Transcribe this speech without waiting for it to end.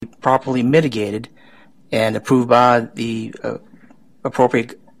properly mitigated and approved by the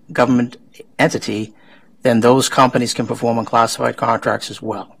appropriate government entity, then those companies can perform on classified contracts as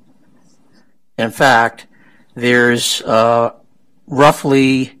well. In fact, there's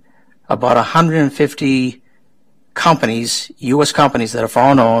roughly about 150 companies, U.S. companies that are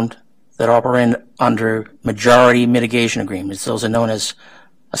foreign-owned that operate under majority mitigation agreements. Those are known as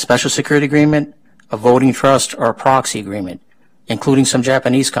a special security agreement, a voting trust, or a proxy agreement, including some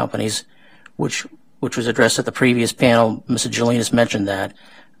Japanese companies, which was addressed at the previous panel. Mr. Jelinas mentioned that.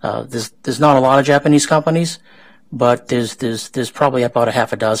 There's not a lot of Japanese companies, but there's probably about a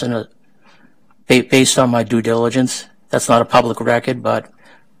half a dozen, based on my due diligence. That's not a public record, but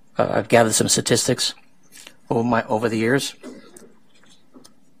I've gathered some statistics over the years.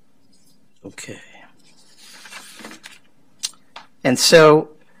 Okay. And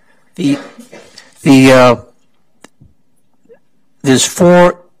so there's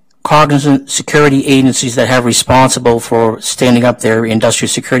 4 cognizant security agencies that have responsible for standing up their industrial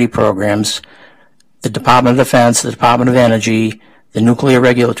security programs: the Department of Defense, the Department of Energy, the Nuclear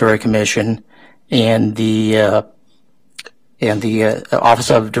Regulatory Commission, and the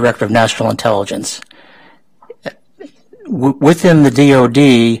Office of Director of National Intelligence. Within the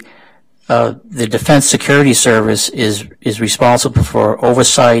DoD, the Defense Security Service is responsible for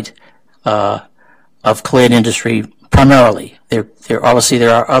oversight of cleared industry primarily. Obviously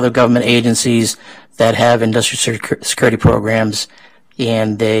there are other government agencies that have industrial security programs,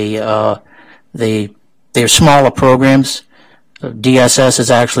 and they're smaller programs. DSS is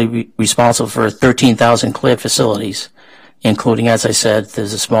actually responsible for 13,000 cleared facilities, including, as I said,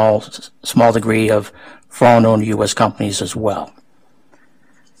 there's a small degree of foreign-owned U.S. companies as well.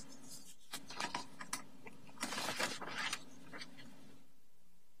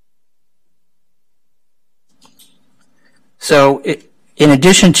 So in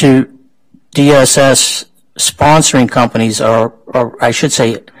addition to DSS sponsoring companies, or I should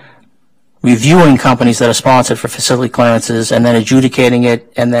say reviewing companies that are sponsored for facility clearances and then adjudicating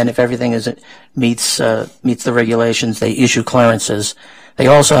it, and then if everything meets the regulations, they issue clearances. They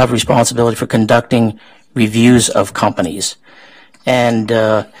also have responsibility for conducting reviews of companies. And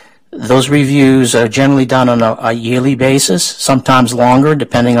those reviews are generally done on a yearly basis, sometimes longer,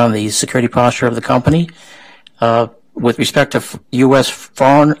 depending on the security posture of the company. With respect to U.S.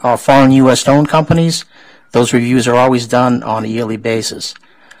 foreign U.S.-owned companies, those reviews are always done on a yearly basis.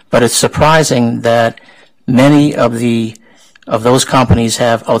 But it's surprising that many of those companies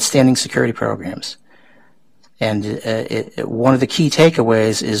have outstanding security programs. And one of the key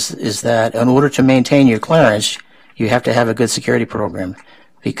takeaways is that in order to maintain your clearance, you have to have a good security program,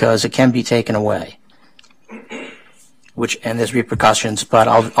 because it can be taken away. And there's repercussions, but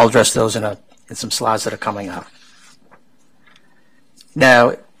I'll address those in some slides that are coming up.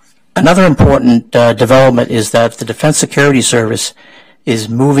 Now, another important development is that the Defense Security Service is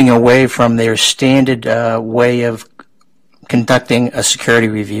moving away from their standard way of conducting a security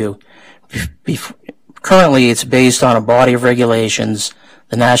review. Currently, it's based on a body of regulations,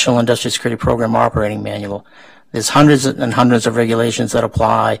 the National Industrial Security Program Operating Manual. There's hundreds and hundreds of regulations that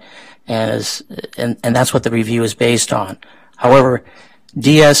apply, and that's what the review is based on. However,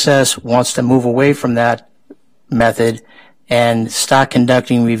 DSS wants to move away from that method and start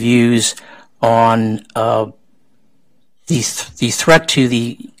conducting reviews on the threat to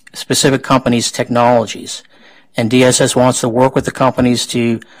the specific company's technologies. And DSS wants to work with the companies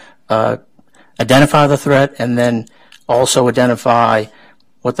to identify the threat, and then also identify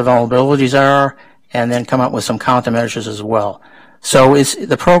what the vulnerabilities are, and then come up with some countermeasures as well. So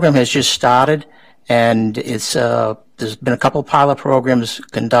the program has just started, and there's been a couple of pilot programs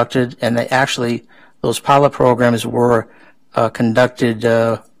conducted, and those pilot programs were conducted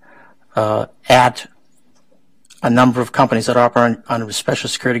at a number of companies that operate under special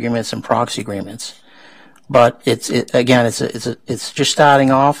security agreements and proxy agreements. But it's just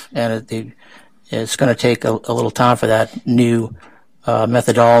starting off, and it's going to take a little time for that new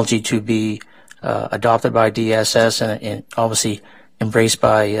methodology to be adopted by DSS and obviously embraced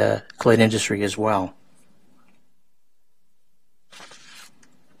by cleared industry as well.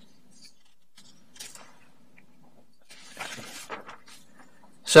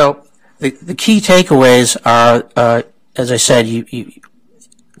 So the key takeaways are, as I said,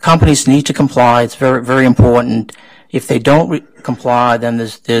 companies need to comply. It's very, very important. If they don't comply, then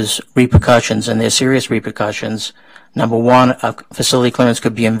there's repercussions, and there's serious repercussions. Number one, a facility clearance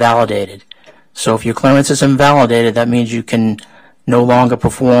could be invalidated. So if your clearance is invalidated, that means you can no longer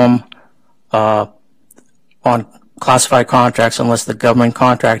perform on classified contracts unless the government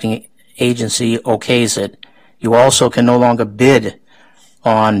contracting agency okays it. You also can no longer bid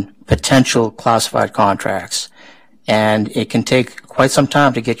on potential classified contracts. And it can take quite some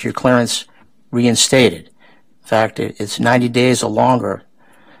time to get your clearance reinstated. In fact, it's 90 days or longer.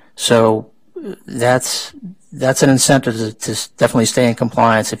 So that's an incentive to definitely stay in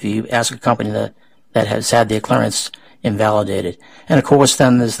compliance if you ask a company that has had their clearance invalidated. And of course,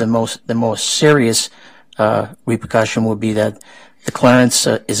 then there's the most serious repercussion would be that the clearance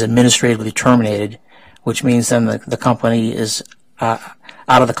is administratively terminated, which means then the company is out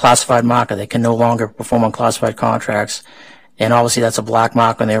of the classified market. They can no longer perform on classified contracts, and obviously that's a black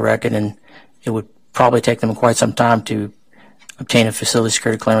mark on their record, and it would probably take them quite some time to obtain a facility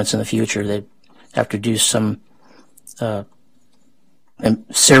security clearance in the future. They'd have to do some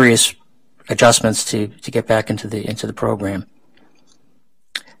serious adjustments to get back into the program.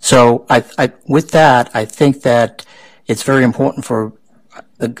 So with that, I think that it's very important for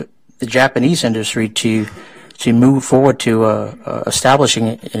the Japanese industry to move forward to establishing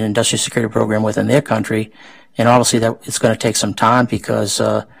an industrial security program within their country, and obviously that it's going to take some time because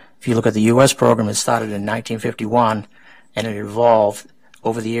if you look at the U.S. program, it started in 1951 and it evolved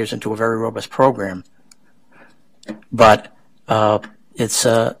over the years into a very robust program. But it's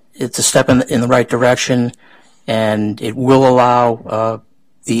a step in the right direction, and it will allow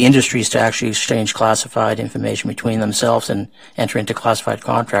the industries to actually exchange classified information between themselves and enter into classified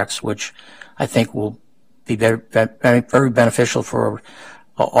contracts, which I think will be very beneficial for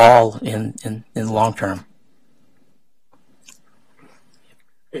all in the long term.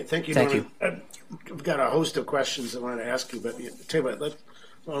 Hey, thank you. Thank you. I've got a host of questions I wanted to ask you, but tell you what,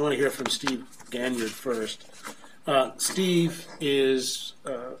 I want to hear from Steve Ganyard first. Steve is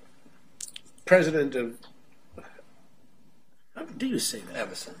president of, how do you say that?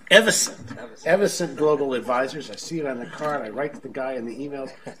 Evison Global Advisors. I see it on the card. I write to the guy in the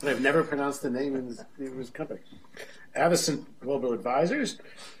emails, but I've never pronounced the name of his company. Evison Global Advisors,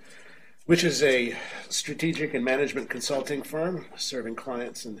 which is a strategic and management consulting firm serving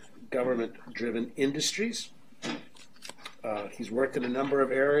clients in government-driven industries. He's worked in a number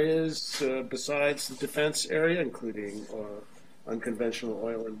of areas besides the defense area, including unconventional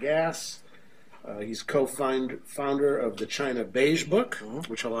oil and gas. He's co-founder of the China Beige Book,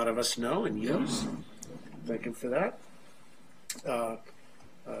 which a lot of us know and use. Thank him for that.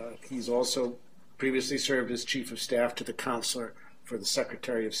 He's also previously served as Chief of Staff to the Counselor for the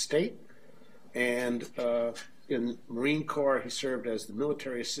Secretary of State. And in Marine Corps, he served as the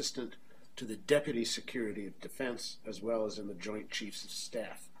military assistant to the Deputy Secretary of Defense, as well as in the Joint Chiefs of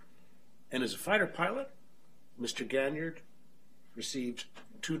Staff. And as a fighter pilot, Mr. Ganyard received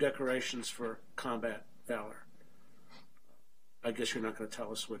 2 decorations for combat valor. I guess you're not going to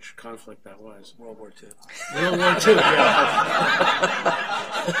tell us which conflict that was. World War II. World War II, yeah.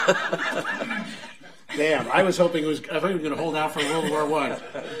 Damn, I was hoping I thought you were going to hold out for World War I.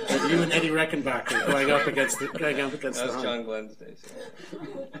 But you and Eddie Reckenbacher going up against the That was John Glenn's days.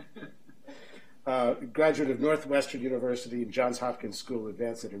 Graduate of Northwestern University and Johns Hopkins School of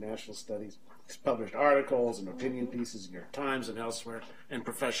Advanced International Studies. He's published articles and opinion pieces in New York Times and elsewhere, and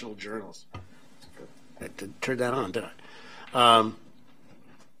professional journals. I turned that on, didn't I?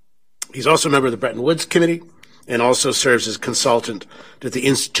 He's also a member of the Bretton Woods Committee and also serves as consultant to the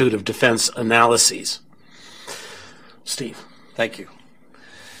Institute of Defense Analyses. Steve. Thank you.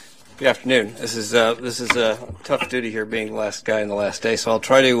 Good afternoon. This is a tough duty here, being the last guy in the last day. So I'll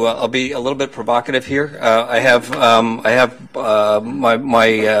try to. I'll be a little bit provocative here. My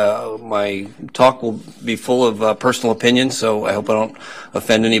talk will be full of personal opinions. So I hope I don't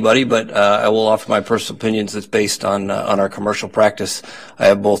offend anybody. But I will offer my personal opinions that's based on our commercial practice. I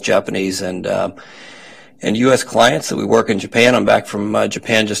have both Japanese and U.S. clients that we work in Japan. I'm back from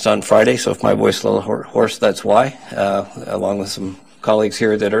Japan just on Friday. So if my voice is a little hoarse, that's why. Along with some colleagues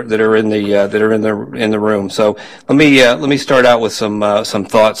here that are in the room. So let me start out with some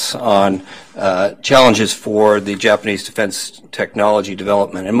thoughts on challenges for the Japanese defense technology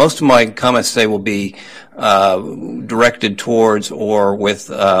development. And most of my comments today will be directed towards or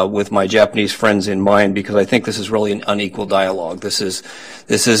with my Japanese friends in mind, because I think this is really an unequal dialogue. This is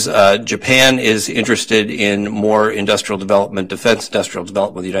Japan is interested in more industrial development, defense industrial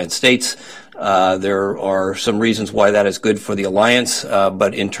development with the United States. There are some reasons why that is good for the alliance,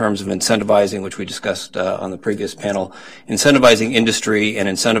 but in terms of incentivizing, which we discussed on the previous panel, incentivizing industry and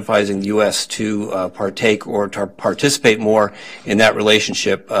incentivizing the U.S. to partake or to participate more in that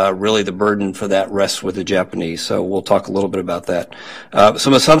relationship, really the burden for that rests with the Japanese. So we'll talk a little bit about that.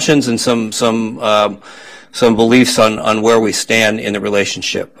 Some assumptions and some beliefs on where we stand in the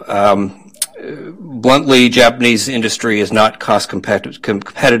relationship. bluntly, Japanese industry is not cost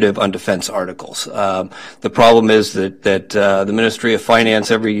competitive on defense articles. The problem is that the Ministry of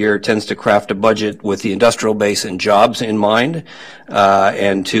Finance every year tends to craft a budget with the industrial base and jobs in mind,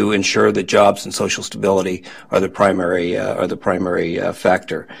 and to ensure that jobs and social stability are the primary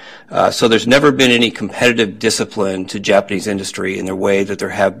factor. So there's never been any competitive discipline to Japanese industry in the way that there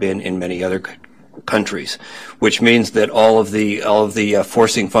have been in many other countries, which means that all of the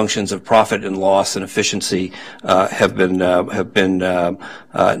forcing functions of profit and loss and efficiency have been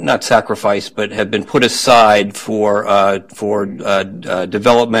not sacrificed, but have been put aside for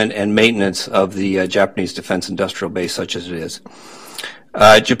development and maintenance of the Japanese defense industrial base, such as it is.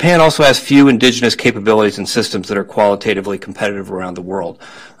 Japan also has few indigenous capabilities and systems that are qualitatively competitive around the world.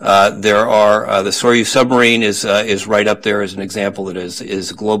 There are the Soryu submarine is right up there as an example that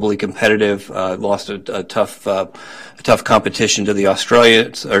is globally competitive. Lost a tough competition to the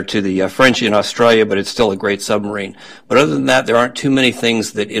Australians or to the French in Australia, but it's still a great submarine. But other than that, there aren't too many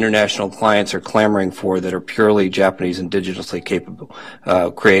things that international clients are clamoring for that are purely Japanese indigenously capable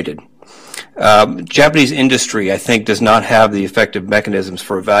created. Japanese industry, I think, does not have the effective mechanisms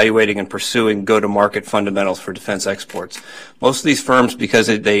for evaluating and pursuing go-to-market fundamentals for defense exports. Most of these firms, because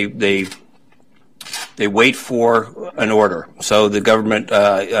they wait for an order. So the government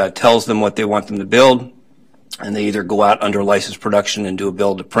tells them what they want them to build, and they either go out under license production and do a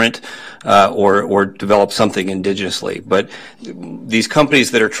build to print, or develop something indigenously. But these companies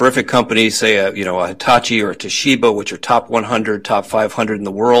that are terrific companies, say a Hitachi or a Toshiba, which are top 100, top 500 in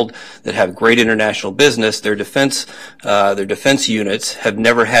the world, that have great international business, their defense units have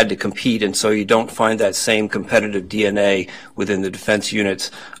never had to compete, and so you don't find that same competitive DNA within the defense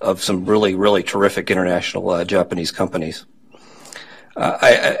units of some really, really terrific international Japanese companies.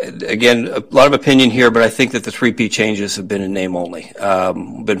 Again, a lot of opinion here, but I think that the 3P changes have been in name only.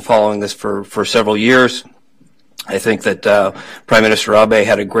 Been following this for several years. I think that Prime Minister Abe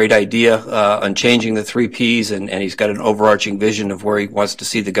had a great idea on changing the 3Ps, and he's got an overarching vision of where he wants to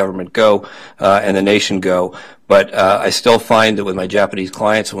see the government go and the nation go. But I still find that with my Japanese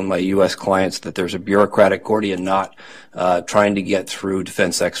clients and with my U.S. clients that there's a bureaucratic Gordian knot trying to get through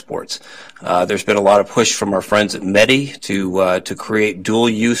defense exports. There's been a lot of push from our friends at METI to create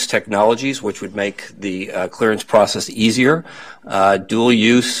dual-use technologies, which would make the clearance process easier. Dual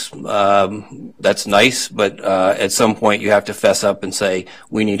use, that's nice, but at some point you have to fess up and say,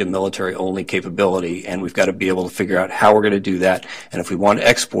 we need a military-only capability, and we've got to be able to figure out how we're going to do that. And if we want to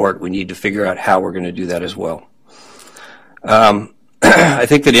export, we need to figure out how we're going to do that as well. I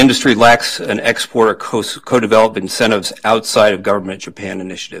think that industry lacks an export or co-developed incentives outside of government Japan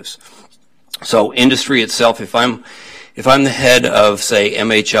initiatives. So industry itself, if I'm the head of, say,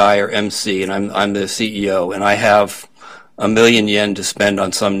 MHI or MC, and I'm the CEO, and I have $1 million yen to spend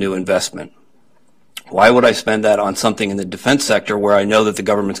on some new investment, why would I spend that on something in the defense sector where I know that the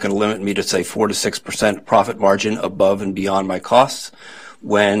government's going to limit me to, say, 4 to 6% profit margin above and beyond my costs,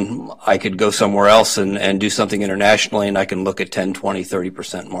 when I could go somewhere else and do something internationally and I can look at 10, 20,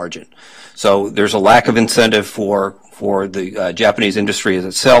 30% margin. So there's a lack of incentive for the Japanese industry as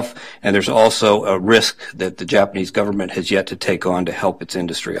itself, and there's also a risk that the Japanese government has yet to take on to help its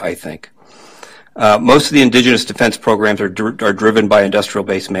industry, I think. Most of the indigenous defense programs are driven by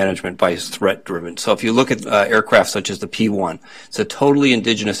industrial-based management, by threat-driven. So if you look at aircraft such as the P-1, it's a totally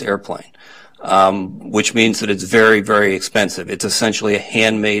indigenous airplane. Which means that it's very, very expensive. It's essentially a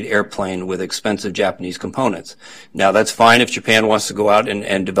handmade airplane with expensive Japanese components. Now, that's fine if Japan wants to go out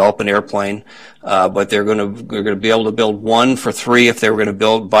and develop an airplane, but they're going to be able to build one for $3 if they were going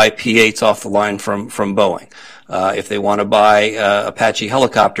to buy P-8s off the line from Boeing. If they want to buy Apache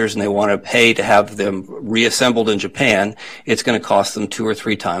helicopters and they want to pay to have them reassembled in Japan, it's going to cost them 2 or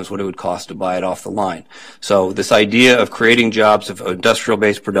 3 times what it would cost to buy it off the line. So this idea of creating jobs of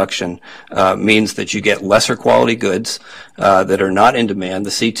industrial-based production means that you get lesser quality goods that are not in demand.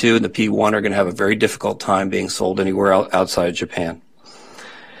 The C-2 and the P-1 are going to have a very difficult time being sold anywhere outside Japan.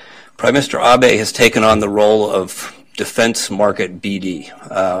 Prime Minister Abe has taken on the role of defense market BD,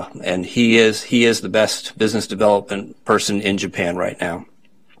 and he is the best business development person in Japan right now.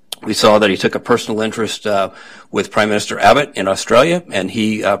 We saw that he took a personal interest with Prime Minister Abbott in Australia, and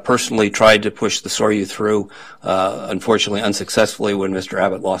he personally tried to push the Soryu through, unfortunately unsuccessfully when Mr.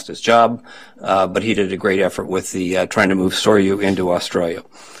 Abbott lost his job, but he did a great effort with the trying to move Soryu into Australia.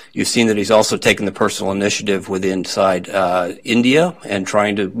 You've seen that he's also taken the personal initiative inside India and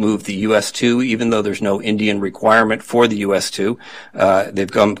trying to move the US-2, even though there's no Indian requirement for the US-2.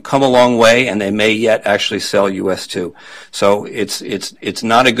 They've come a long way, and they may yet actually sell US-2. So it's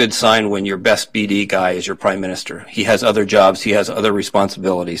not a good sign when your best BD guy is your prime minister. He has other jobs. He has other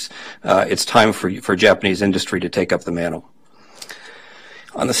responsibilities. It's time for Japanese industry to take up the mantle.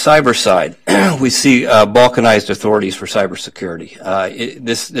 On the cyber side, we see balkanized authorities for cybersecurity.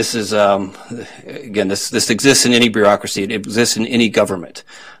 This exists in any bureaucracy. It exists in any government.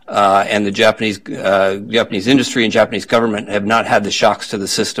 And the Japanese industry and Japanese government have not had the shocks to the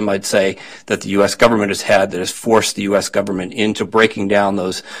system, I'd say, that the U.S. government has had, that has forced the U.S. government into breaking down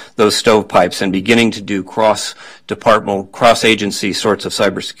those stovepipes and beginning to do cross-departmental, cross-agency sorts of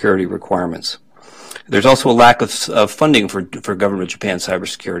cybersecurity requirements. There's also a lack of funding for government of Japan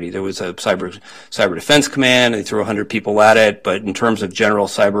cybersecurity. There was a cyber defense command. They threw 100 people at it, but in terms of general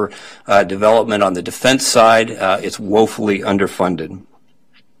cyber development on the defense side, it's woefully underfunded.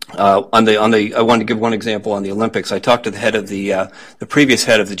 I wanted to give one example on the Olympics. I talked to the head of the previous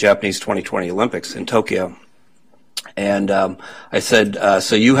head of the Japanese 2020 Olympics in Tokyo. And I said,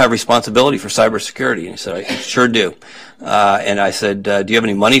 so you have responsibility for cybersecurity? And he said, I sure do. And I said, do you have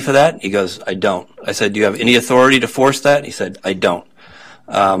any money for that? He goes, I don't. I said, do you have any authority to force that? And he said, I don't.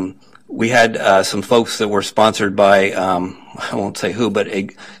 We had some folks that were sponsored by, I won't say who, but a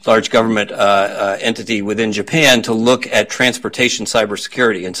large government entity within Japan to look at transportation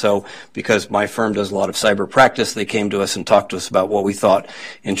cybersecurity. And so, because my firm does a lot of cyber practice, they came to us and talked to us about what we thought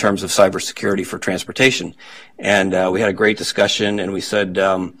in terms of cybersecurity for transportation. And we had a great discussion, and we said,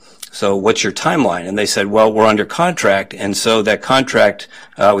 so what's your timeline? And they said, well, we're under contract, and so that contract,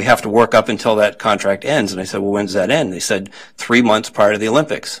 we have to work up until that contract ends. And I said, well, when does that end? They said 3 months prior to the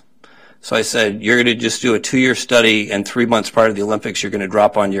Olympics. So I said, you're going to just do a 2-year study, and 3 months prior to the Olympics, you're going to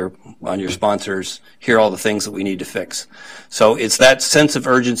drop on your sponsors, here are all the things that we need to fix. So it's that sense of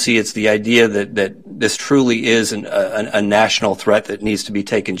urgency. It's the idea that this truly is a national threat that needs to be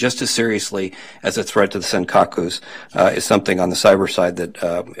taken just as seriously as a threat to the Senkakus, is something on the cyber side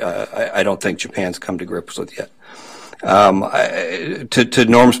that I don't think Japan's come to grips with yet. To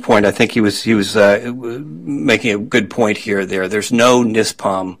Norm's point, I think he was making a good point here. There's no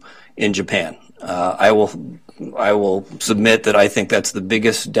NISPOM in Japan. I will submit that I think that's the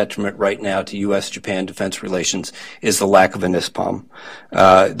biggest detriment right now to U.S.-Japan defense relations is the lack of a NISPOM.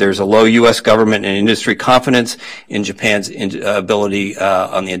 There's a low U.S. government and industry confidence in Japan's ability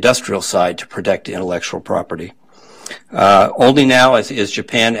on the industrial side to protect intellectual property. Only now, as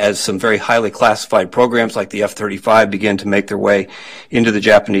Japan, as some very highly classified programs like the F-35 begin to make their way into the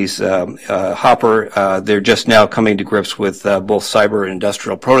Japanese hopper, they're just now coming to grips with both cyber and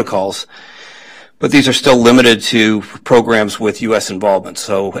industrial protocols. But these are still limited to programs with U.S. involvement.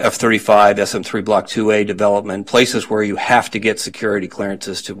 So F-35, SM-3 Block 2A development, places where you have to get security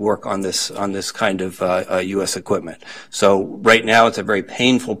clearances to work on this kind of U.S. equipment. So right now it's a very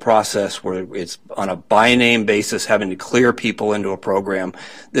painful process where it's on a by-name basis having to clear people into a program.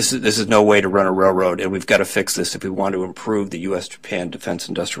 This is no way to run a railroad, and we've got to fix this if we want to improve the U.S.-Japan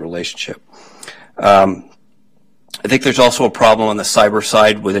defense-industrial relationship. I think there's also a problem on the cyber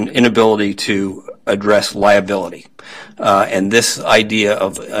side with an inability to address liability. And this idea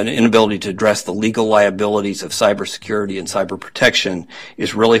of an inability to address the legal liabilities of cybersecurity and cyber protection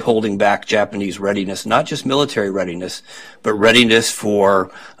is really holding back Japanese readiness, not just military readiness, but readiness for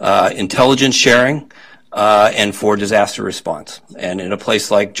intelligence sharing, and for disaster response. And in a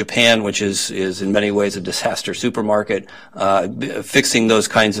place like Japan, which is in many ways a disaster supermarket, fixing those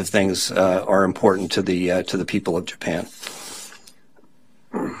kinds of things are important to the people of Japan.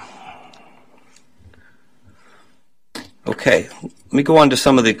 Okay, let me go on to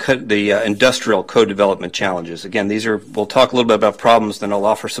some of the industrial co-development challenges. Again, we'll talk a little bit about problems, then I'll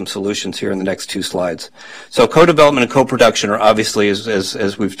offer some solutions here in the next 2 slides. So co-development and co-production are obviously,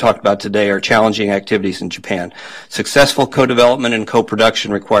 as we've talked about today, are challenging activities in Japan. Successful co-development and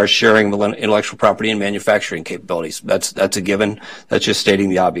co-production requires sharing of intellectual property and manufacturing capabilities. That's a given. That's just stating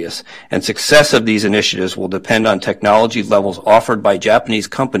the obvious. And success of these initiatives will depend on technology levels offered by Japanese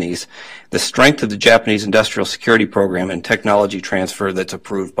companies, the strength of the Japanese industrial security program, and technology transfer that's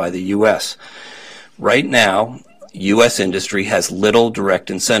approved by the U.S. Right now, U.S. industry has little direct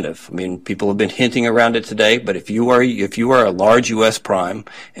incentive. I mean, people have been hinting around it today, but if you are a large U.S. prime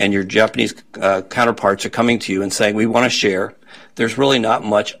and your Japanese counterparts are coming to you and saying, we want to share, there's really not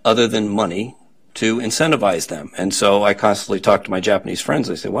much other than money to incentivize them. And so I constantly talk to my Japanese friends.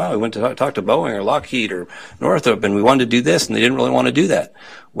 They say, wow, we went to talk to Boeing or Lockheed or Northrop and we wanted to do this and they didn't really want to do that.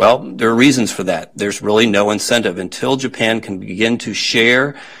 Well, there are reasons for that. There's really no incentive until Japan can begin to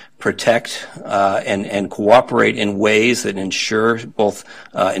share protect, and cooperate in ways that ensure both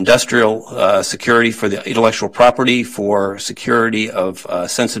industrial security for the intellectual property, for security of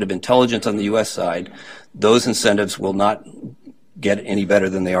sensitive intelligence on the U.S. side, those incentives will not get any better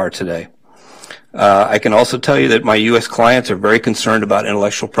than they are today. I can also tell you that my U.S. clients are very concerned about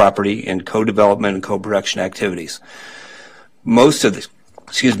intellectual property in co-development and co-production activities. Most of this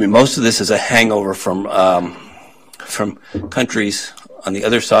is a hangover from countries on the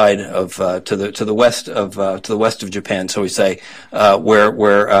other side of to the west of Japan. So we say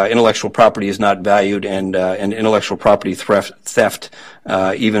where intellectual property is not valued, and intellectual property theft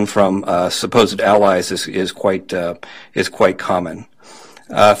even from supposed allies is quite common.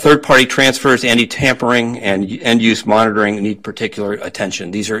 Third-party transfers, anti-tampering, and end-use monitoring need particular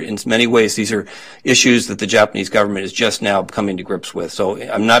attention. These are, in many ways, these are issues that the Japanese government is just now coming to grips with. So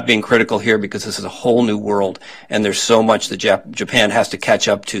I'm not being critical here because this is a whole new world, and there's so much that Japan has to catch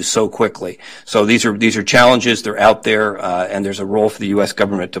up to so quickly. So these are challenges. They're out there, and there's a role for the U.S.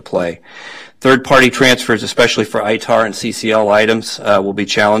 government to play. Third-party transfers, especially for ITAR and CCL items, will be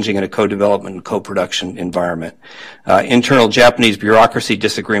challenging in a co-development and co-production environment. Internal Japanese bureaucracy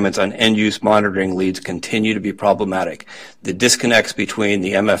disagreements on end-use monitoring leads continue to be problematic. The disconnects between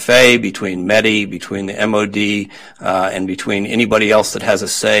the MFA, between METI, between the MOD, and between anybody else that has a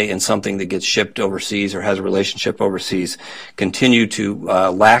say in something that gets shipped overseas or has a relationship overseas continue to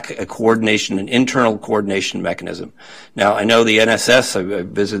lack a coordination, an internal coordination mechanism. Now, I know the NSS, I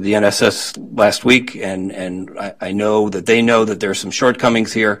visited the NSS last week, and I know that they know that there are some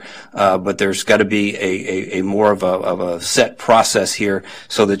shortcomings here, but there's got to be a more of a set process here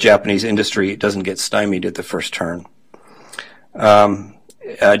so that Japanese industry doesn't get stymied at the first turn.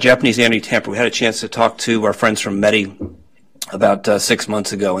 Japanese anti-tamper, we had a chance to talk to our friends from METI about 6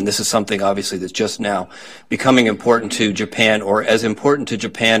 months ago, and this is something obviously that's just now becoming important to Japan, or as important to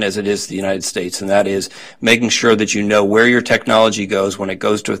Japan as it is to the United States, and that is making sure that you know where your technology goes when it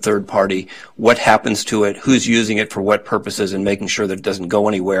goes to a third party, what happens to it, who's using it for what purposes, and making sure that it doesn't go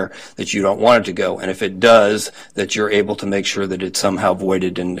anywhere that you don't want it to go, and if it does, that you're able to make sure that it's somehow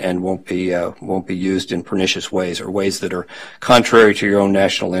voided and won't be used in pernicious ways or ways that are contrary to your own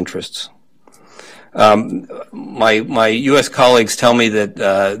national interests. My U.S. colleagues tell me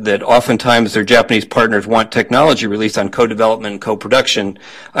that oftentimes their Japanese partners want technology released on co-development and co-production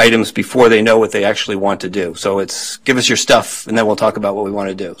items before they know what they actually want to do. So it's give us your stuff and then we'll talk about what we want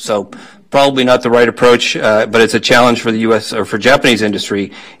to do. So probably not the right approach, but it's a challenge for the U.S. or for Japanese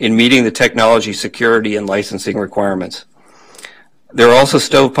industry in meeting the technology security and licensing requirements. There are also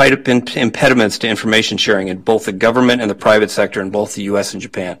stovepipe impediments to information sharing in both the government and the private sector in both the U.S. and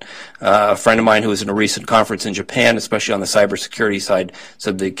Japan. A friend of mine who was in a recent conference in Japan, especially on the cybersecurity side,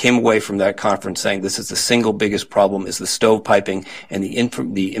 said they came away from that conference saying this is the single biggest problem is the stovepiping and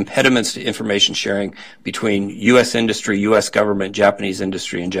the impediments to information sharing between U.S. industry, U.S. government, Japanese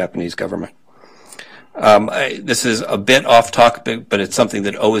industry, and Japanese government. This is a bit off topic, but it's something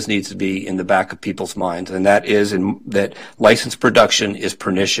that always needs to be in the back of people's minds, and that is that licensed production is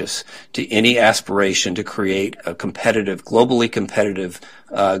pernicious to any aspiration to create a competitive, globally competitive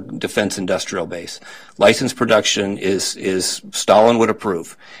defense industrial base. Licensed production is Stalin would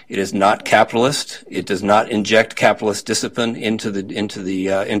approve. It is not capitalist. It does not inject capitalist discipline into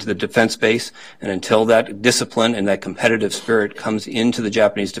the defense base. And until that discipline and that competitive spirit comes into the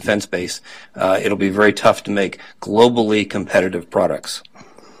Japanese defense base, it'll be very tough to make globally competitive products.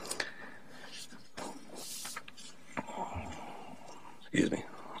 Excuse me.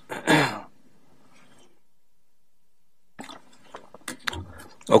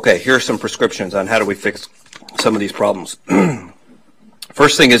 Okay, here are some prescriptions on how do we fix some of these problems.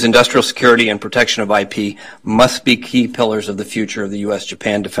 First thing is industrial security and protection of IP must be key pillars of the future of the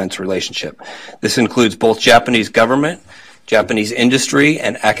U.S.-Japan defense relationship. This includes both Japanese government, Japanese industry,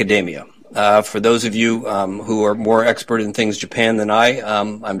 and academia. For those of you who are more expert in things Japan than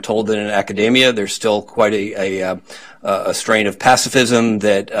I'm told that in academia there's still quite a strain of pacifism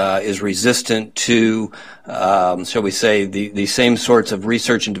that is resistant to, shall we say, the same sorts of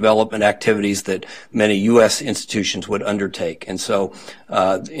research and development activities that many U.S. institutions would undertake. And so,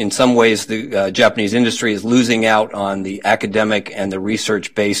 in some ways, the Japanese industry is losing out on the academic and the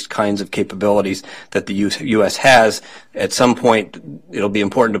research-based kinds of capabilities that the U.S. has. At some point, it'll be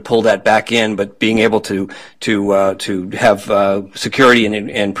important to pull that back in, but being able to have security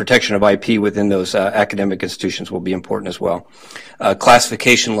and protection of IP within those academic institutions will be important as well.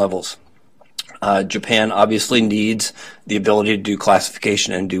 Classification levels. Japan obviously needs the ability to do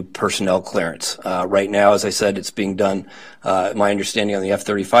classification and do personnel clearance. Right now, as I said, it's being done, my understanding, on the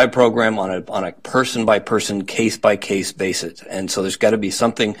F-35 program on a person-by-person, case-by-case basis. And so there's got to be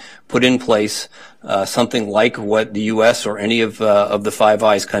something put in place, something like what the U.S. or any of the Five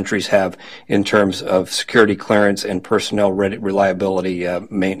Eyes countries have in terms of security clearance and personnel reliability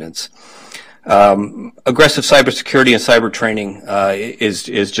maintenance. Aggressive cybersecurity and cyber training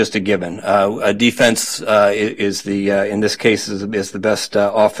is just a given. Defense is in this case is the best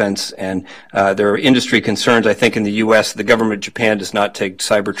offense, and there are industry concerns. I think in the U.S. the government of Japan does not take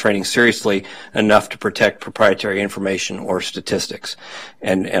cyber training seriously enough to protect proprietary information or statistics,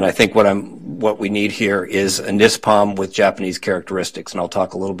 and I think what we need here is a NISPOM with Japanese characteristics, and I'll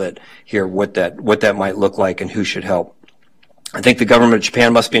talk a little bit here what that might look like and who should help. I think the government of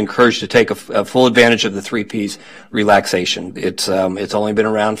Japan must be encouraged to take a full advantage of the 3 Ps relaxation. It's only been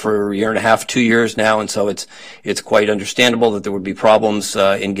around for a year and a half, 2 years now, and so it's quite understandable that there would be problems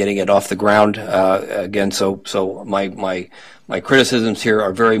in getting it off the ground. Again, so my criticisms here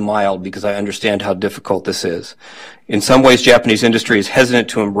are very mild because I understand how difficult this is. In some ways, Japanese industry is hesitant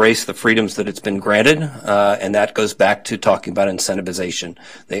to embrace the freedoms that it's been granted, and that goes back to talking about incentivization.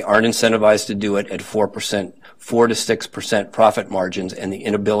 They aren't incentivized to do it at 4 to 6% profit margins and the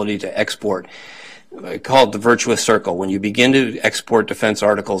inability to export. I call it the virtuous circle. When you begin to export defense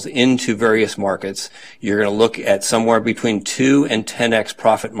articles into various markets, you're going to look at somewhere between 2 and 10x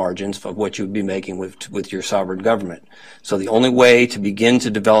profit margins of what you would be making with your sovereign government. So the only way to begin to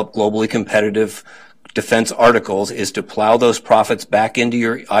develop globally competitive defense articles is to plow those profits back into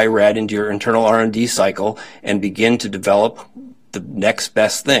your IRAD, into your internal R&D cycle, and begin to develop the next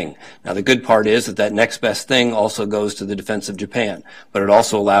best thing. Now, the good part is that next best thing also goes to the defense of Japan, but it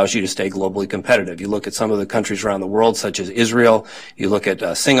also allows you to stay globally competitive. You look at some of the countries around the world, such as Israel, you look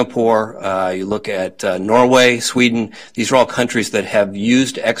at Singapore, you look at Norway, Sweden. These are all countries that have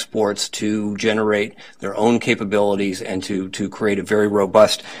used exports to generate their own capabilities and to create a very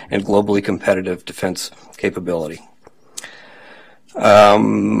robust and globally competitive defense capability.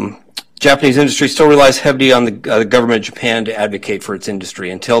 Japanese industry still relies heavily on the government of Japan to advocate for its industry.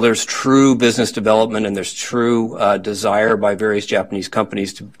 Until there's true business development and there's true desire by various Japanese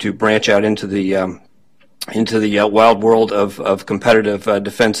companies to branch out into the wild world of competitive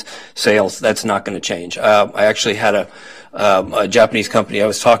defense sales, that's not going to change. I actually had a Japanese company I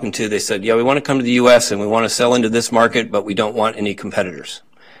was talking to. They said, "Yeah, we want to come to the U.S. and we want to sell into this market, but we don't want any competitors."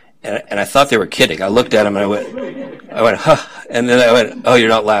 And I thought they were kidding. I looked at them and I went, huh, and then I went, "Oh, you're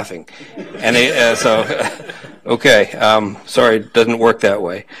not laughing." And okay, sorry, it doesn't work that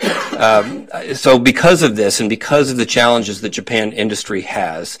way. So because of this and because of the challenges that Japan industry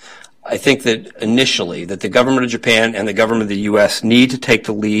has, I think that initially that the government of Japan and the government of the U.S. need to take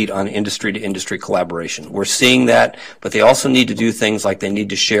the lead on industry-to-industry collaboration. We're seeing that, but they also need to do things like they need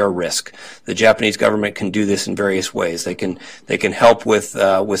to share risk. The Japanese government can do this in various ways. They can help with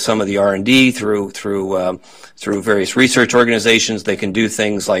some of the R&D through various research organizations. They can do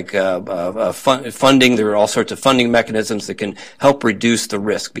things like funding. There are all sorts of funding mechanisms that can help reduce the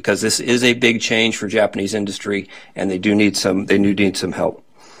risk because this is a big change for Japanese industry, and they do need some help.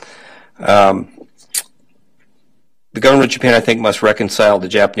 The government of Japan, I think, must reconcile the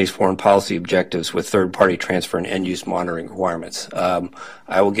Japanese foreign policy objectives with third-party transfer and end-use monitoring requirements.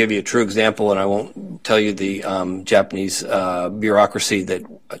 I will give you a true example, and I won't tell you the Japanese bureaucracy that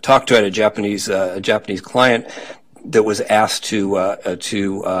I talked to. I had a Japanese client that was asked to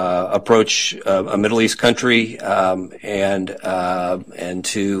approach a Middle East country and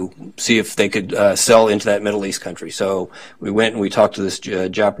to see if they could sell into that Middle East country. So we went and we talked to this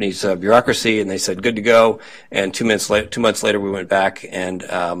Japanese bureaucracy, and they said good to go. And 2 months later, we went back and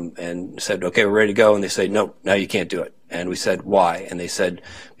said, okay, we're ready to go. And they said, no, now you can't do it. And we said, why? And they said,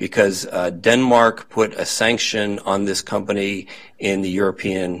 because Denmark put a sanction on this company in the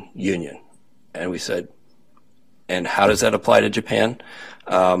European Union. And we said, and how does that apply to Japan?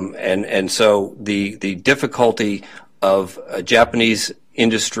 And so the difficulty of a Japanese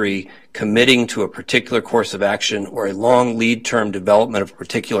industry committing to a particular course of action or a long lead term development of a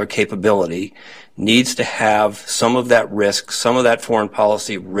particular capability needs to have some of that risk, some of that foreign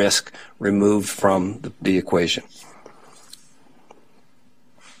policy risk removed from the equation.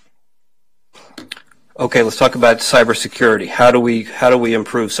 Okay, let's talk about cybersecurity. How do we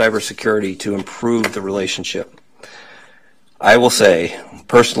improve cybersecurity to improve the relationship? I will say,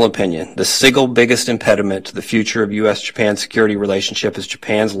 personal opinion, the single biggest impediment to the future of U.S.-Japan security relationship is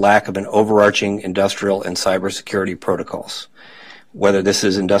Japan's lack of an overarching industrial and cybersecurity protocols. Whether this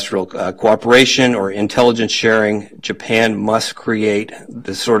is industrial cooperation or intelligence sharing, Japan must create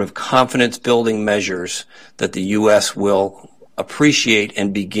the sort of confidence-building measures that the U.S. will appreciate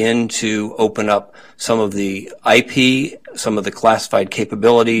and begin to open up some of the IP, some of the classified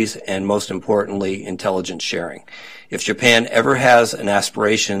capabilities, and most importantly, intelligence sharing. If Japan ever has an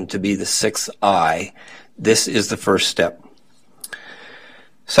aspiration to be the sixth eye, this is the first step.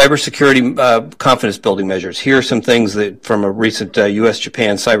 Cybersecurity confidence building measures. Here are some things that from a recent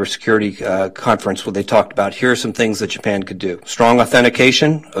U.S.-Japan cybersecurity conference where they talked about. Here are some things that Japan could do. Strong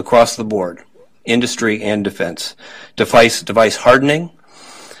authentication across the board, industry and defense. Device hardening,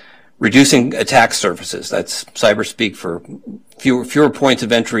 reducing attack surfaces. That's cyber speak for fewer points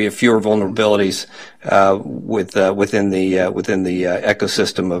of entry, fewer vulnerabilities within the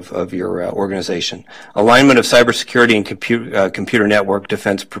ecosystem of your organization. Alignment of cybersecurity and computer network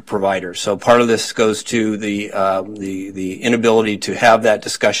defense providers. So part of this goes to the inability to have that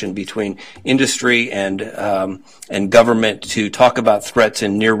discussion between industry and government to talk about threats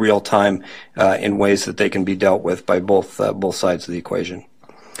in near real time in ways that they can be dealt with by both sides of the equation.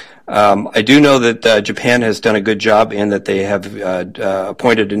 I do know that Japan has done a good job in that they have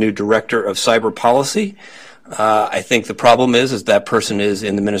appointed a new director of cyber policy. I think the problem is that person is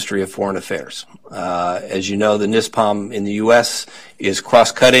in the Ministry of Foreign Affairs. As you know, the NISPOM in the U.S. is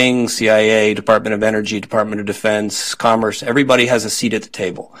cross-cutting. CIA, Department of Energy, Department of Defense, Commerce, everybody has a seat at the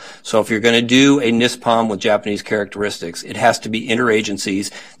table. So if you're going to do a NISPOM with Japanese characteristics, it has to be interagencies.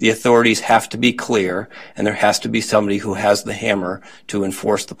 The authorities have to be clear, and there has to be somebody who has the hammer to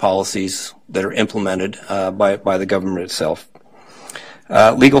enforce the policies that are implemented by the government itself.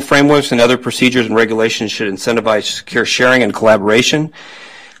 Legal frameworks and other procedures and regulations should incentivize secure sharing and collaboration.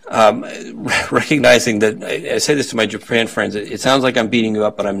 Recognizing that, I say this to my Japan friends, it sounds like I'm beating you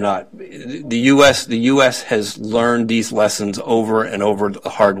up, but I'm not. The U.S. has learned these lessons over and over the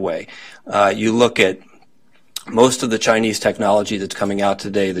hard way. You look at most of the Chinese technology that's coming out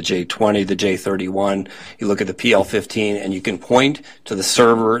today, the J20, the J31, you look at the PL15, and you can point to the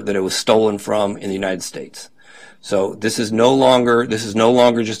server that it was stolen from in the United States. So this is no longer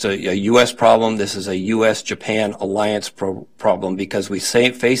just a U.S. problem. This is a U.S.-Japan alliance problem because we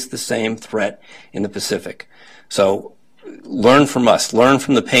face the same threat in the Pacific. So learn from us. Learn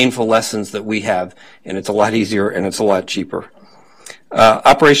from the painful lessons that we have, and it's a lot easier and it's a lot cheaper.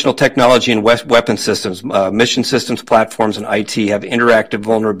 Operational technology and weapon systems, mission systems, platforms, and IT have interactive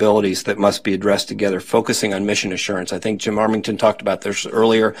vulnerabilities that must be addressed together, focusing on mission assurance. I think Jim Armington talked about this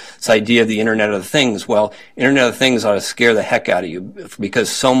earlier, this idea of the Internet of Things. Well, Internet of Things ought to scare the heck out of you because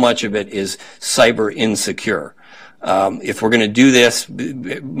so much of it is cyber insecure. If we're going to do this,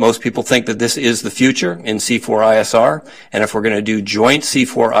 most people think that this is the future in C4ISR, and if we're going to do joint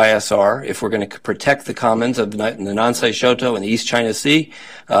C4ISR, if we're going to protect the commons of the Nansei Shoto and the East China Sea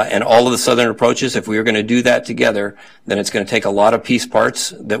and all of the southern approaches, if we are going to do that together, then it's going to take a lot of piece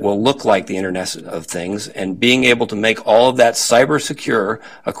parts that will look like the Internet of Things, and being able to make all of that cyber secure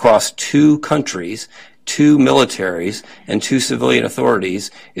across two countries, two militaries, and two civilian authorities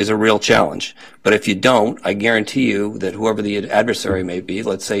is a real challenge. But if you don't, I guarantee you that whoever the adversary may be,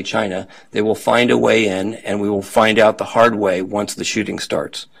 let's say China, they will find a way in, and we will find out the hard way once the shooting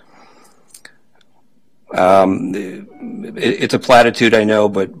starts. It's a platitude, I know,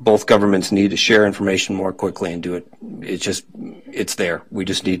 but both governments need to share information more quickly and do it. It's there. We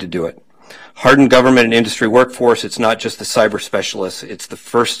just need to do it. Hardened government and industry workforce, it's not just the cyber specialists, it's the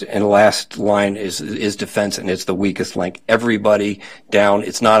first and last line is defense, and it's the weakest link. Everybody down,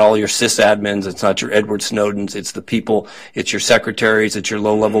 it's not all your sysadmins, it's not your Edward Snowdens, it's the people, it's your secretaries, it's your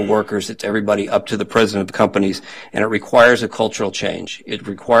low-level workers, it's everybody up to the president of companies, and it requires a cultural change. It's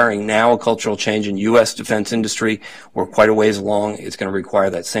requiring now a cultural change in U.S. defense industry. We're quite a ways along. It's going to require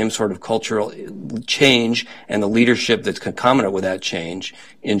that same sort of cultural change and the leadership that's concomitant with that change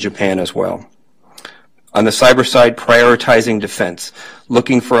in Japan as well. On the cyber side, prioritizing defense,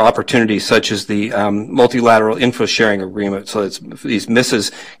 looking for opportunities such as the multilateral info sharing agreement, so that these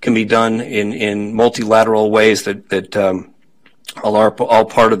misses can be done in multilateral ways that are all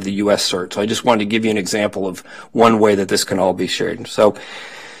part of the U.S. CERT. So I just wanted to give you an example of one way that this can all be shared. So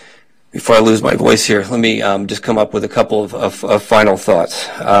before I lose my voice here, let me just come up with a couple of final thoughts.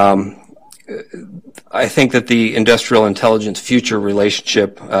 I think that the industrial intelligence future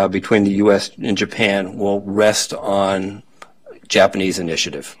relationship between the U.S. and Japan will rest on Japanese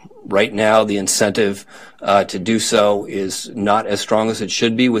initiative. Right now, the incentive to do so is not as strong as it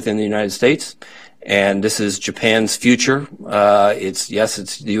should be within the United States, and this is Japan's future. It's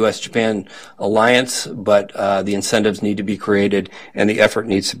the U.S.-Japan alliance, but the incentives need to be created, and the effort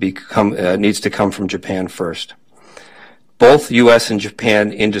needs to come from Japan first. Both U.S. and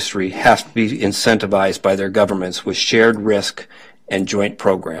Japan industry has to be incentivized by their governments with shared risk and joint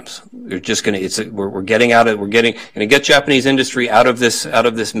programs. They're just going to. We're getting out of. We're going to get Japanese industry out of this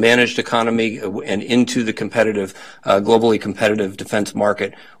managed economy and into the competitive, globally competitive defense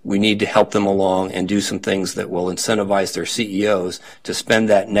market. We need to help them along and do some things that will incentivize their CEOs to spend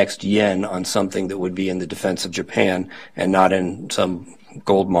that next yen on something that would be in the defense of Japan and not in some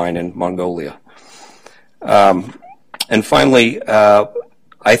gold mine in Mongolia. And finally,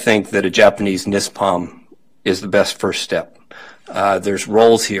 I think that a Japanese NISPOM is the best first step. There's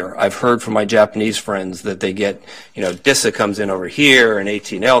roles here. I've heard from my Japanese friends that they get, DISA comes in over here, and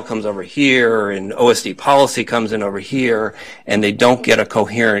AT&L comes over here, and OSD policy comes in over here, and they don't get a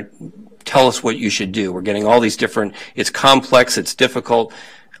coherent, tell us what you should do. We're getting all these different, it's complex, it's difficult.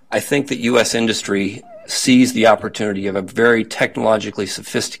 I think that U.S. industry sees the opportunity of a very technologically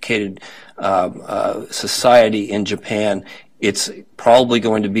sophisticated society in Japan. It's probably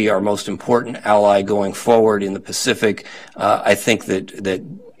going to be our most important ally going forward in the Pacific. I think that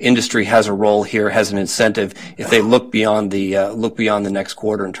industry has a role here, has an incentive if they look beyond the next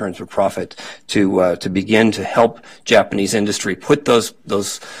quarter in terms of profit to begin to help Japanese industry put those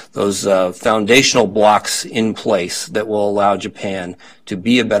foundational blocks in place that will allow Japan to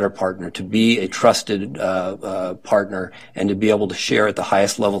be a better partner, to be a trusted partner, and to be able to share at the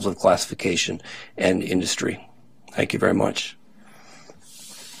highest levels of classification and industry. Thank you very much.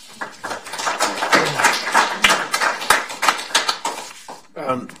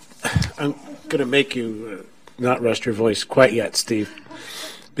 I'm going to make you not rest your voice quite yet, Steve,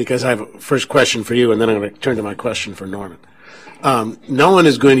 because I have a first question for you, and then I'm going to turn to my question for Norman. No one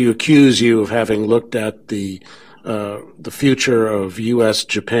is going to accuse you of having looked at the future of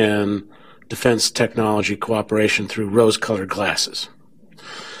U.S.-Japan defense technology cooperation through rose-colored glasses.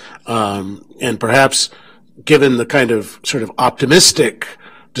 And perhaps, given the kind of sort of optimistic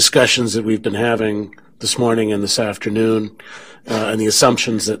discussions that we've been having this morning and this afternoon, and the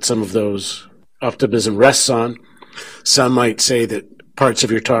assumptions that some of those optimism rests on, some might say that parts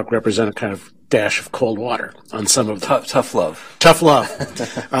of your talk represent a kind of dash of cold water on some of them. Tough love. Tough love.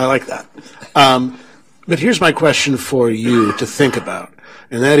 I like that. But here's my question for you to think about,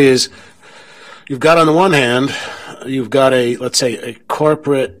 and that is, you've got on the one hand, you've got let's say, a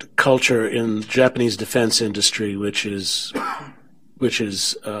corporate culture in Japanese defense industry which is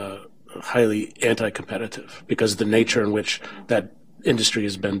highly anti-competitive because of the nature in which that industry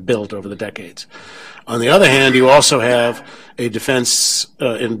has been built over the decades. On the other hand, you also have a defense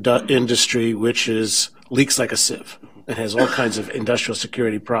industry which leaks like a sieve. It has all kinds of industrial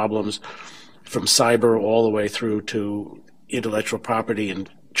security problems, from cyber all the way through to intellectual property and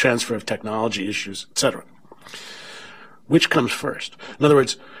transfer of technology issues, etc. Which comes first? In other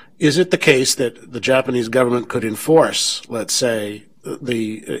words, is it the case that the Japanese government could enforce, let's say,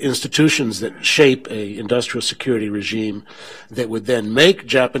 the institutions that shape a industrial security regime that would then make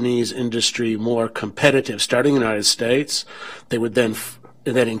Japanese industry more competitive, starting in the United States? They would then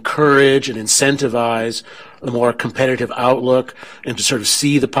encourage and incentivize a more competitive outlook and to sort of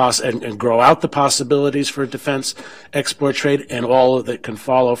see and grow out the possibilities for defense export trade and all that can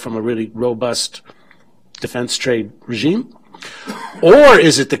follow from a really robust defense trade regime? Or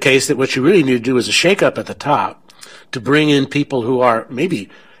is it the case that what you really need to do is a shake-up at the top to bring in people who are maybe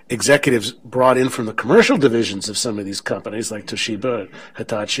executives brought in from the commercial divisions of some of these companies like Toshiba,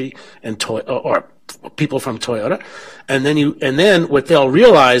 Hitachi, and or people from Toyota, and then what they'll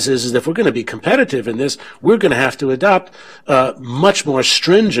realize is that if we're going to be competitive in this, we're going to have to adopt much more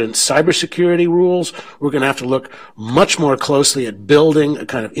stringent cybersecurity rules. We're going to have to look much more closely at building a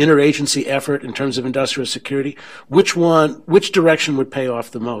kind of interagency effort in terms of industrial security. Which direction would pay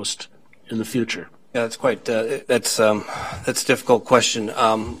off the most in the future? Yeah, that's a difficult question.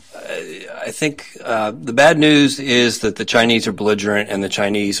 I think the bad news is that the Chinese are belligerent and the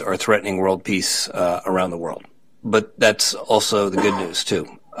Chinese are threatening world peace around the world. But that's also the good news too.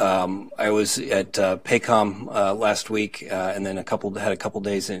 I was at PACOM last week, and then had a couple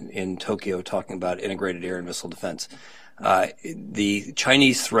days in Tokyo talking about integrated air and missile defense. The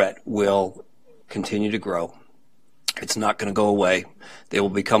Chinese threat will continue to grow. It's not going to go away. They will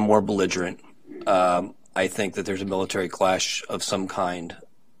become more belligerent. I think that there's a military clash of some kind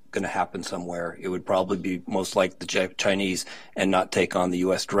going to happen somewhere, it would probably be most like the Chinese and not take on the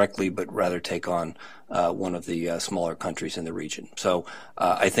U.S. directly, but rather take on one of the smaller countries in the region. So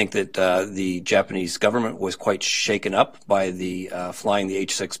I think that the Japanese government was quite shaken up by the flying the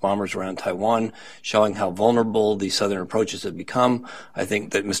H-6 bombers around Taiwan, showing how vulnerable the southern approaches have become. I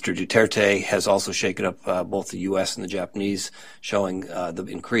think that Mr. Duterte has also shaken up both the U.S. and the Japanese, showing the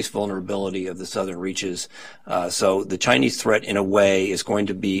increased vulnerability of the southern reaches. So the Chinese threat, in a way, is going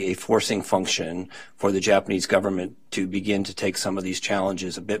to be a forcing function for the Japanese government to begin to take some of these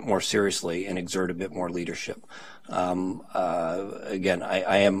challenges a bit more seriously and exert a bit more leadership. Again,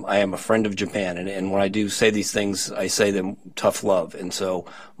 I am a friend of Japan, and when I do say these things, I say them tough love. And so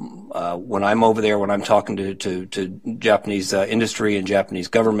when I'm over there, when I'm talking to Japanese industry and Japanese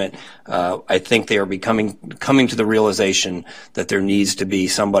government, I think they are coming to the realization that there needs to be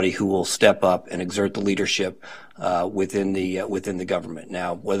somebody who will step up and exert the leadership within the government.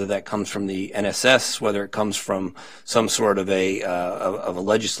 Now, whether that comes from the NSS, whether it comes from some sort of a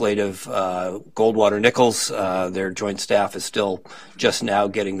legislative Goldwater-Nichols, their joint staff is still just now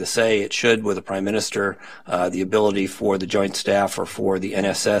getting the say it should with the Prime Minister, the ability for the joint staff or for the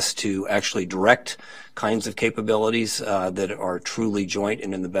NSS to actually direct kinds of capabilities that are truly joint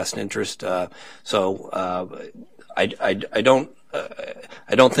and in the best interest. I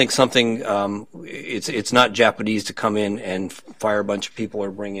don't think something. It's not Japanese to come in and fire a bunch of people or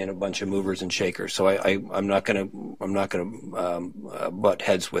bring in a bunch of movers and shakers. So I'm not going to butt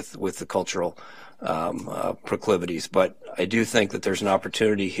heads with the cultural proclivities. But I do think that there's an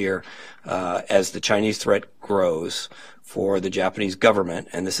opportunity here as the Chinese threat grows for the Japanese government,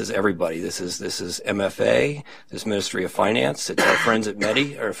 and this is everybody. This is MFA, this Ministry of Finance. It's our friends at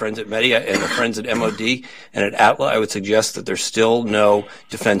METI, and our friends at MOD, and at ATLA. I would suggest that there's still no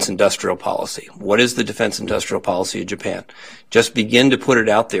defense industrial policy. What is the defense industrial policy of Japan? Just begin to put it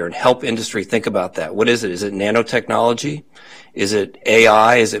out there and help industry think about that. What is it? Is it nanotechnology? Is it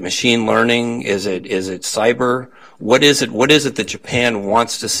AI? Is it machine learning? Is it cyber? What is it that Japan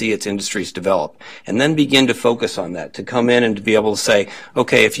wants to see its industries develop? And then begin to focus on that, to come in and to be able to say,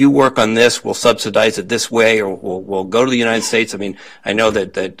 okay, if you work on this, we'll subsidize it this way, or we'll go to the United States. I mean, I know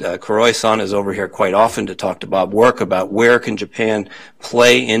that Kuroi-san is over here quite often to talk to Bob Work about where can Japan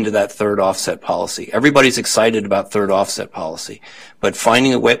play into that third offset policy. Everybody's excited about third offset policy, but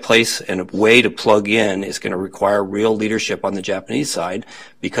finding a place and a way to plug in is going to require real leadership on the Japanese side,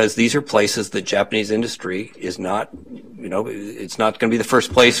 because these are places that Japanese industry is not, it's not going to be the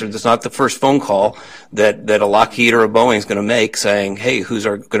first place, or it's not the first phone call that a Lockheed or a Boeing is going to make saying, hey, who's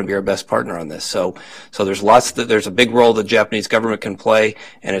going to be our best partner on this? So there's a big role the Japanese government can play,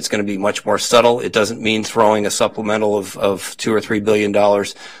 and it's going to be much more subtle. It doesn't mean throwing a supplemental of $2 or $3 billion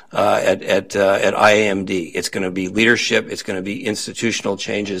at IAMD. It's going to be leadership, it's going to be institutional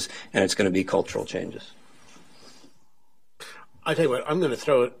changes, and it's going to be cultural changes. I tell you what, I'm going to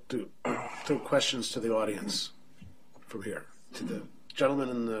throw questions to the audience from here. To the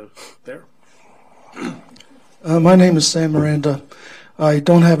gentleman there. My name is Sam Miranda. I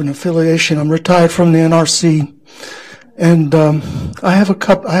don't have an affiliation. I'm retired from the NRC, and I have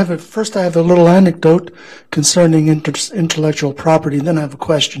a little anecdote concerning intellectual property. Then I have a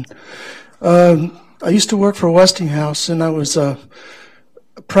question. I used to work for Westinghouse, and I was a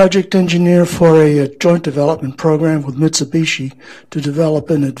project engineer for a joint development program with Mitsubishi to develop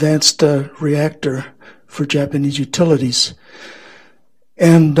an advanced reactor for Japanese utilities.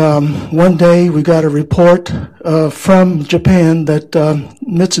 And one day we got a report from Japan that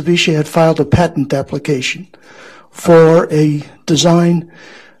Mitsubishi had filed a patent application for a design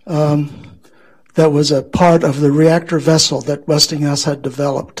that was a part of the reactor vessel that Westinghouse had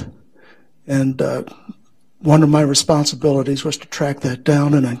developed. And one of my responsibilities was to track that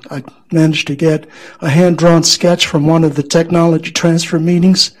down, and I managed to get a hand-drawn sketch from one of the technology transfer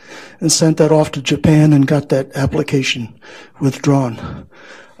meetings and sent that off to Japan and got that application withdrawn.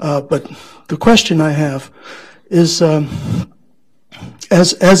 But the question I have is,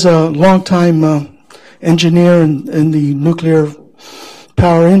 as a longtime engineer in the nuclear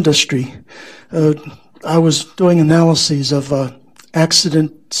power industry, I was doing analyses of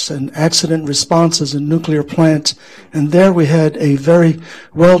accidents and accident responses in nuclear plants, and there we had a very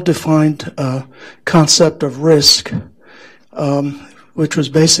well-defined concept of risk, which was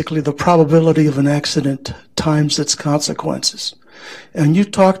basically the probability of an accident times its consequences. And you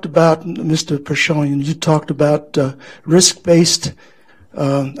talked about, Mr. Pershoyan, you talked about risk-based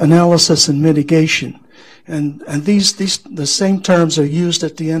analysis and mitigation, and the same terms are used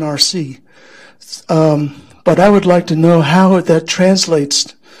at the NRC. But I would like to know how that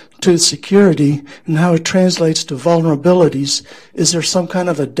translates to security and how it translates to vulnerabilities. Is there some kind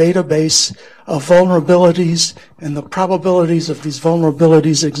of a database of vulnerabilities and the probabilities of these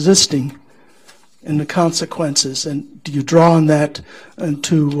vulnerabilities existing and the consequences? And do you draw on that and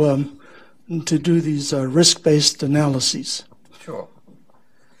to do these risk-based analyses? Sure.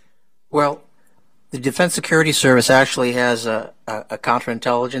 Well, the Defense Security Service actually has a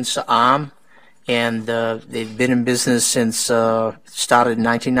counterintelligence arm, and they've been in business since started in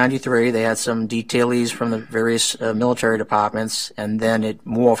 1993. They had some detailees from the various military departments, and then it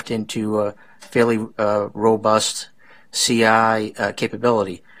morphed into a fairly robust CI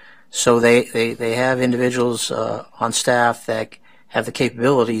capability. So they have individuals on staff that have the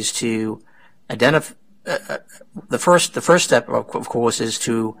capabilities to identify. The first step, of course, is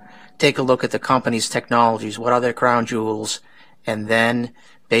to take a look at the company's technologies. What are their crown jewels? And then,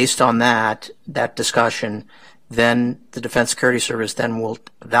 based on that discussion, then the Defense Security Service then will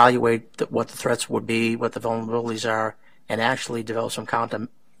evaluate what the threats would be, what the vulnerabilities are, and actually develop some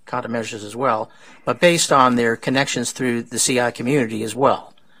countermeasures as well, but based on their connections through the CI community as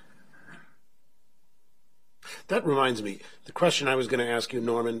well. That reminds me, the question I was going to ask you,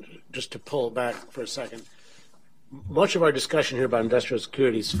 Norman, just to pull back for a second. Much of our discussion here about industrial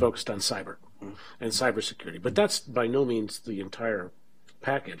security is focused on cyber and cybersecurity, but that's by no means the entire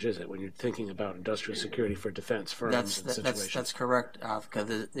package, is it, when you're thinking about industrial security for defense firms and situations? That's correct,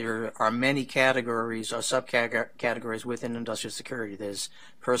 Afka. There are many categories or subcategories within industrial security. There's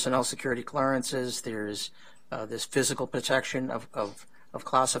personnel security clearances, there's physical protection of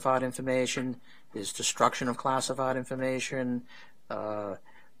classified information, there's destruction of classified information,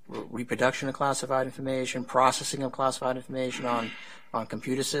 reproduction of classified information, processing of classified information on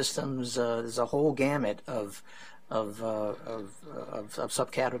computer systems. There's a whole gamut of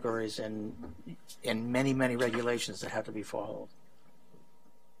subcategories and many regulations that have to be followed.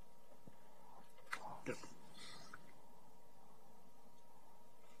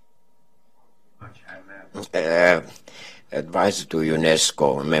 Advisor to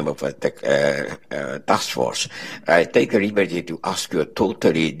UNESCO, member of the task force. I take the liberty to ask you a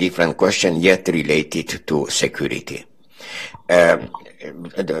totally different question, yet related to security.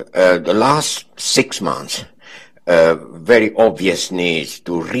 The last 6 months, very obvious needs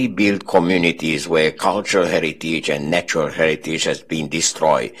to rebuild communities where cultural heritage and natural heritage has been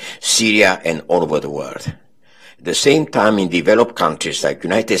destroyed, Syria and all over the world. At the same time, in developed countries like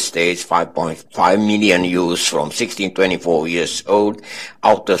United States, 5.5 million youths from 16 to 24 years old,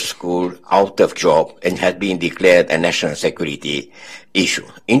 out of school, out of job, and had been declared a national security issue.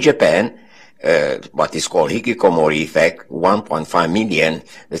 In Japan, what is called hikikomori effect, 1.5 million,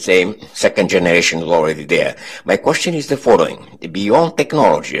 the same second generation is already there. My question is the following. Beyond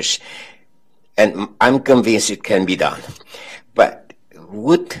technologies, and I'm convinced it can be done, but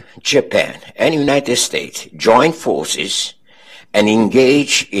would Japan and United States join forces and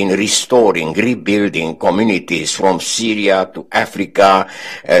engage in restoring, rebuilding communities from Syria to Africa,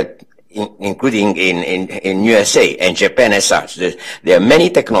 including in USA and Japan as such? There are many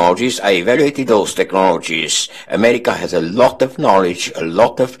technologies. I evaluated those technologies. America has a lot of knowledge, a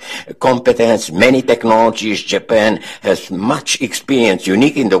lot of competence, many technologies. Japan has much experience,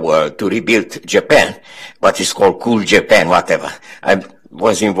 unique in the world, to rebuild Japan, what is called cool Japan, whatever. I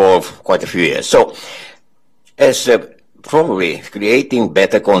was involved quite a few years. So, as probably creating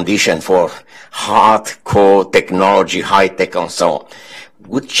better condition for hardcore technology, high tech and so on,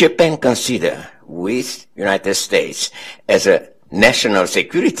 would Japan consider with United States as a national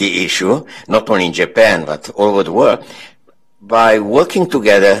security issue, not only in Japan but all over the world, by working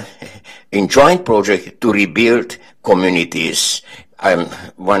together in joint project to rebuild communities?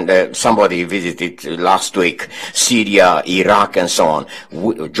 When somebody visited last week Syria, Iraq, and so on,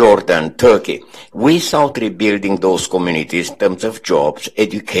 Jordan, Turkey, without rebuilding those communities in terms of jobs,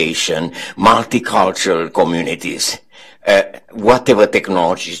 education, multicultural communities, whatever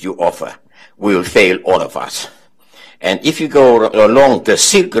technologies you offer will fail all of us. And if you go along the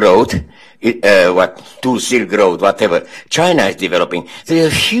Silk Road, Silk Road, whatever China is developing,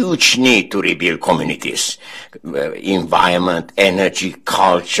 there's a huge need to rebuild communities, environment, energy,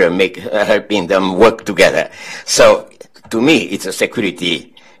 culture, helping them work together. So, to me, it's a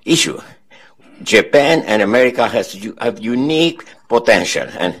security issue. Japan and America have unique potential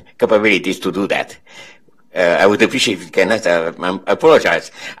and capabilities to do that. I would appreciate if you cannot, I apologize.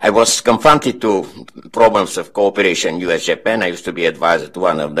 I was confronted to problems of cooperation U.S.-Japan. I used to be advisor to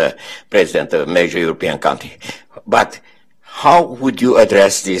one of the president of a major European country. But how would you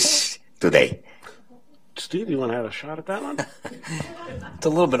address this today? Steve, you want to have a shot at that one? It's a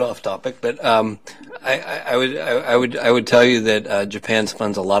little bit off topic, but I would tell you that Japan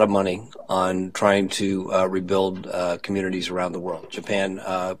spends a lot of money on trying to rebuild communities around the world. Japan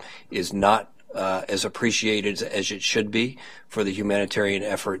is not as appreciated as it should be for the humanitarian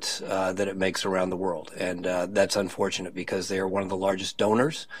efforts that it makes around the world. And that's unfortunate because they are one of the largest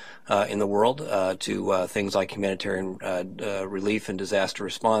donors in the world to things like humanitarian relief and disaster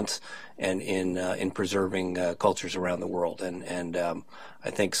response and in preserving cultures around the world. And I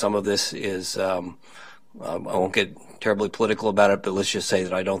think some of this is, I won't get terribly political about it, but let's just say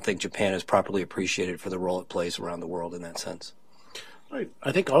that I don't think Japan is properly appreciated for the role it plays around the world in that sense. Right.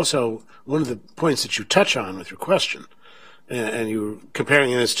 I think also one of the points that you touch on with your question, and you're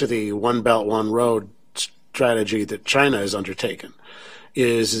comparing this to the One Belt, One Road strategy that China has undertaken,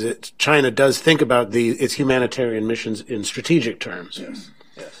 is that China does think about its humanitarian missions in strategic terms, yes.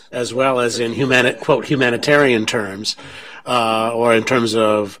 As well as in quote humanitarian terms, or in terms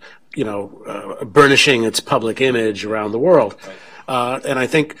of burnishing its public image around the world. Right. And I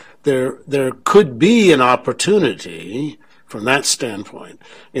think there could be an opportunity from that standpoint,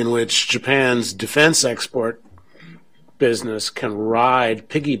 in which Japan's defense export business can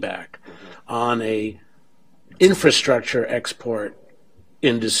piggyback on a infrastructure export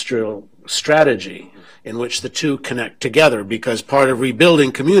industrial strategy in which the two connect together, because part of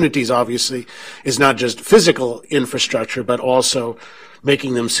rebuilding communities, obviously, is not just physical infrastructure, but also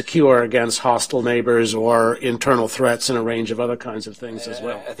making them secure against hostile neighbors or internal threats and a range of other kinds of things as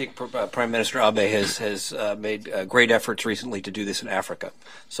well. I think Prime Minister Abe has made great efforts recently to do this in Africa.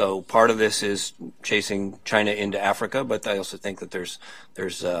 So part of this is chasing China into Africa, but I also think that there's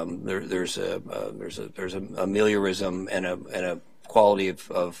ameliorism and a quality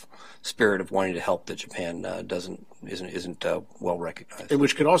of spirit of wanting to help that Japan isn't well recognized. And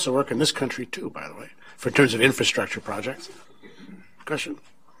which could also work in this country too, by the way, in terms of infrastructure projects. Question.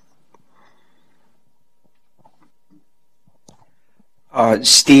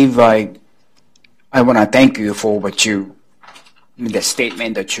 Steve, I want to thank you for the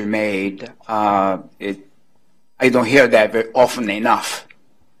statement that you made. I don't hear that very often enough.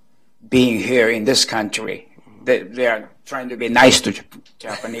 Being here in this country, they are trying to be nice to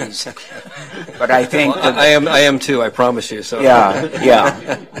Japanese, but I think I am too. I promise you. So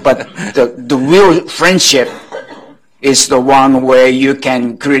yeah. But the real friendship is the one where you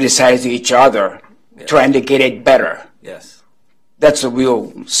can criticize each other, trying to get it better. Yes. That's a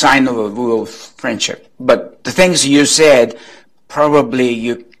real sign of a real friendship. But the things you said, probably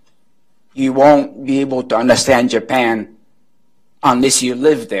you won't be able to understand Japan unless you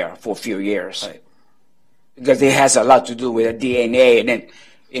live there for a few years. Right. Because it has a lot to do with the DNA, and then,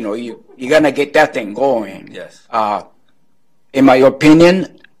 you're going to get that thing going. Yes. In my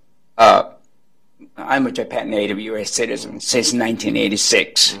opinion, I'm a Japan native U.S. citizen since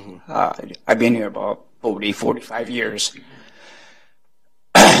 1986. Mm-hmm. I've been here about 45 years.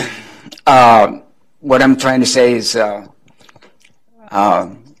 What I'm trying to say is, in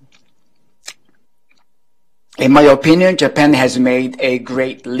my opinion, Japan has made a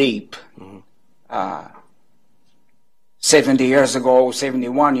great leap. Mm-hmm.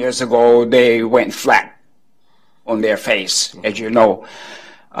 71 years ago, they went flat on their face, mm-hmm. as you know.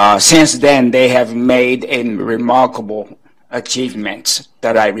 Since then, they have made a remarkable achievements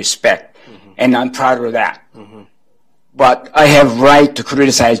that I respect, mm-hmm. and I'm proud of that. Mm-hmm. But I have right to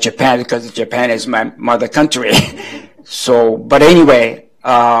criticize Japan because Japan is my mother country. So, but anyway,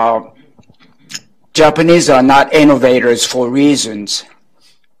 Japanese are not innovators for reasons.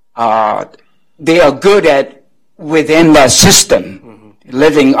 They are good at within the system, mm-hmm.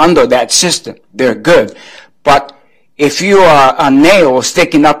 living under that system. They're good, but if you are a nail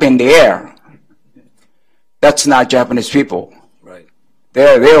sticking up in the air, that's not Japanese people. Right.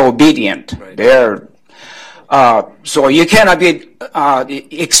 They're obedient. Right. They're so you cannot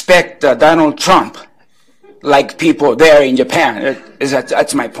expect Donald Trump like people there in Japan.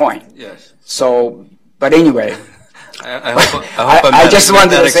 That's my point. Yes. So, but anyway. I just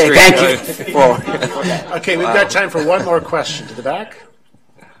wanted to say thank you for that. Okay, we've got time for one more question to the back.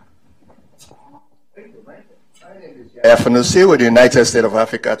 Afanusi with the United States of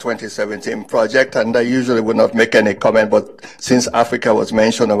Africa 2017 project, and I usually would not make any comment, but since Africa was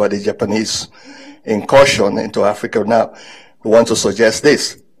mentioned about the Japanese incursion into Africa now, we want to suggest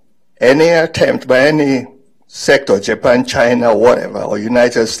this. Any attempt by any sector, Japan, China, whatever, or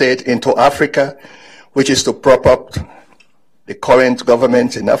United States into Africa, which is to prop up the current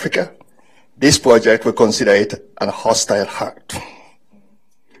government in Africa, this project will consider it a hostile act,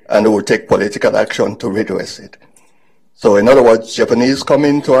 and it will take political action to redress it. So in other words, Japanese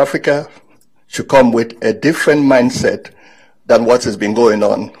coming to Africa should come with a different mindset than what has been going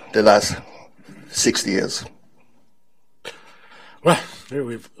on the last 60 years. Well, here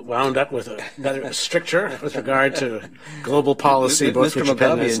we've wound up with another stricture with regard to global policy. Both Mr. for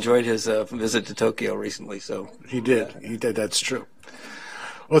Japan Mugabe enjoyed his visit to Tokyo recently, so he did. That's true.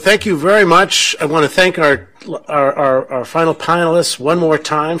 Well, thank you very much. I want to thank our final panelists one more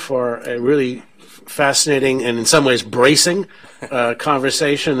time for a really fascinating and in some ways bracing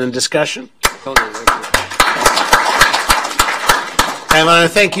conversation and discussion. And I want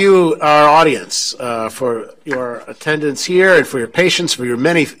to thank you, our audience, for your attendance here and for your patience, for your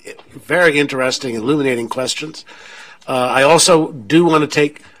many very interesting, illuminating questions. I also do want to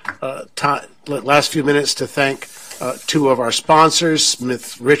take last few minutes to thank two of our sponsors,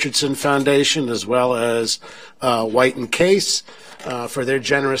 Smith Richardson Foundation, as well as White and Case, for their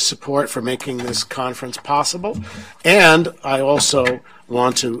generous support for making this conference possible. And I also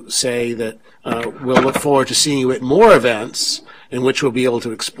want to say that we'll look forward to seeing you at more events in which we'll be able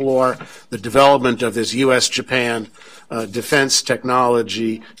to explore the development of this U.S.-Japan defense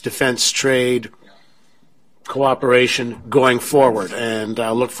technology, defense trade cooperation going forward. And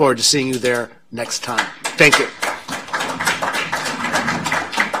I look forward to seeing you there next time. Thank you.